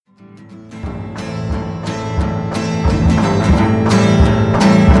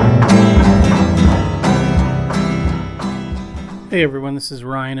Hey everyone, this is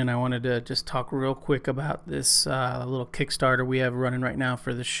Ryan, and I wanted to just talk real quick about this little Kickstarter we have running right now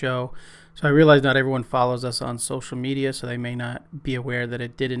for the show. So I realize not everyone follows us on social media, so they may not be aware that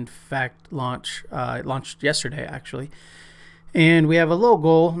it did in fact launch. It launched yesterday, actually. And we have a low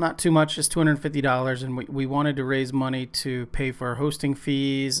goal, not too much, just $250, and we wanted to raise money to pay for hosting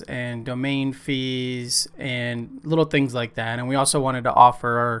fees and domain fees and little things like that. And we also wanted to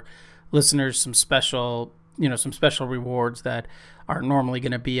offer our listeners some special rewards that aren't normally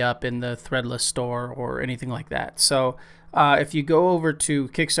going to be up in the Threadless store or anything like that. So if you go over to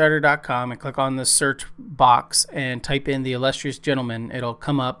Kickstarter.com and click on the search box and type in The Illustrious Gentleman, it'll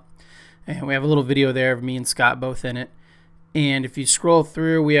come up. And we have a little video there of me and Scott both in it. And if you scroll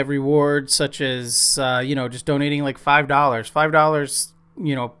through, we have rewards such as, just donating like $5. $5,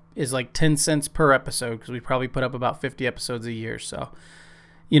 is like 10 cents per episode because we probably put up about 50 episodes a year. So,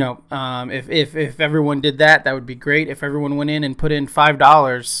 if everyone did that, that would be great. If everyone went in and put in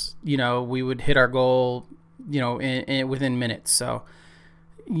 $5, we would hit our goal, within minutes. So,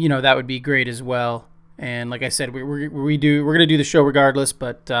 that would be great as well. And like I said, we're going to do the show regardless,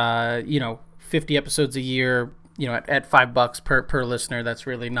 but, 50 episodes a year, at $5 per listener, that's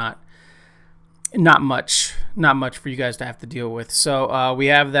really not much for you guys to have to deal with. So we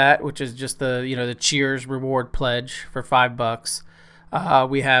have that, which is just the Cheers reward pledge for $5.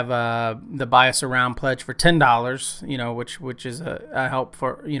 We have the Buy Us Around pledge for $10, which is a help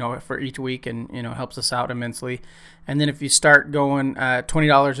for each week and helps us out immensely. And then if you start going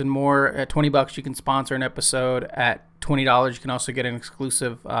 $20 and more, at $20 you can sponsor an episode. At $20 you can also get an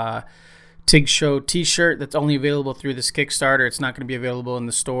exclusive Tig-Psa t-shirt that's only available through this Kickstarter. It's not going to be available in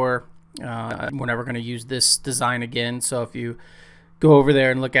the store. We're never going to use this design again. So if you go over there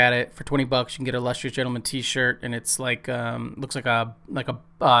and look at it, for $20 you can get a Illustrious Gentleman t-shirt, and it's like looks like a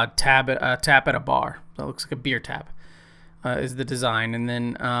tap at a bar. So it looks like a beer tap is the design. And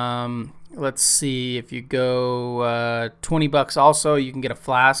then let's see, if you go $20 also, you can get a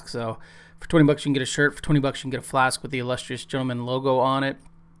flask. So for $20 you can get a shirt. For $20 you can get a flask with the Illustrious Gentleman logo on it.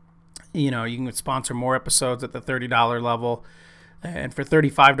 You can sponsor more episodes at the $30 level. And for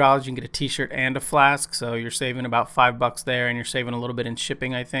 $35, you can get a t-shirt and a flask. So you're saving about $5 there, and you're saving a little bit in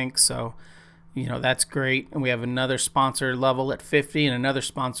shipping, I think. So, that's great. And we have another sponsor level at $50 and another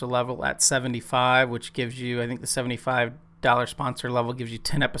sponsor level at $75, which gives you, I think the $75 sponsor level gives you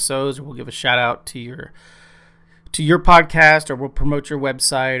 10 episodes. We'll give a shout out to your podcast, or we'll promote your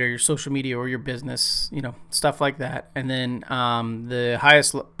website or your social media or your business, stuff like that. And then the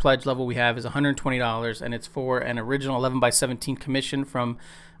highest pledge level we have is $120, and it's for an original 11x17 commission from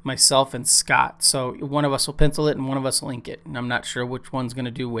myself and Scott. So one of us will pencil it and one of us will ink it, and I'm not sure which one's going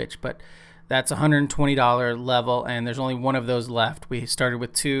to do which, but that's $120 level, and there's only one of those left. We started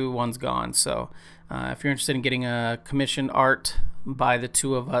with two, one's gone. So if you're interested in getting a commissioned art by the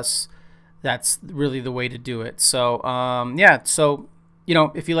two of us, that's really the way to do it. So,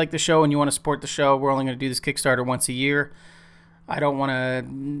 if you like the show and you want to support the show, we're only going to do this Kickstarter once a year. I don't want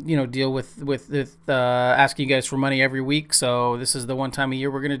to, deal with asking you guys for money every week. So this is the one time a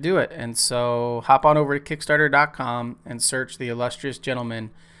year we're going to do it. And so hop on over to Kickstarter.com and search The Illustrious Gentleman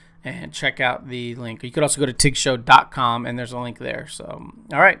and check out the link. You could also go to Tig-Psa.com, and there's a link there. So,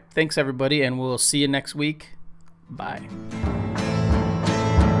 all right. Thanks, everybody, and we'll see you next week. Bye.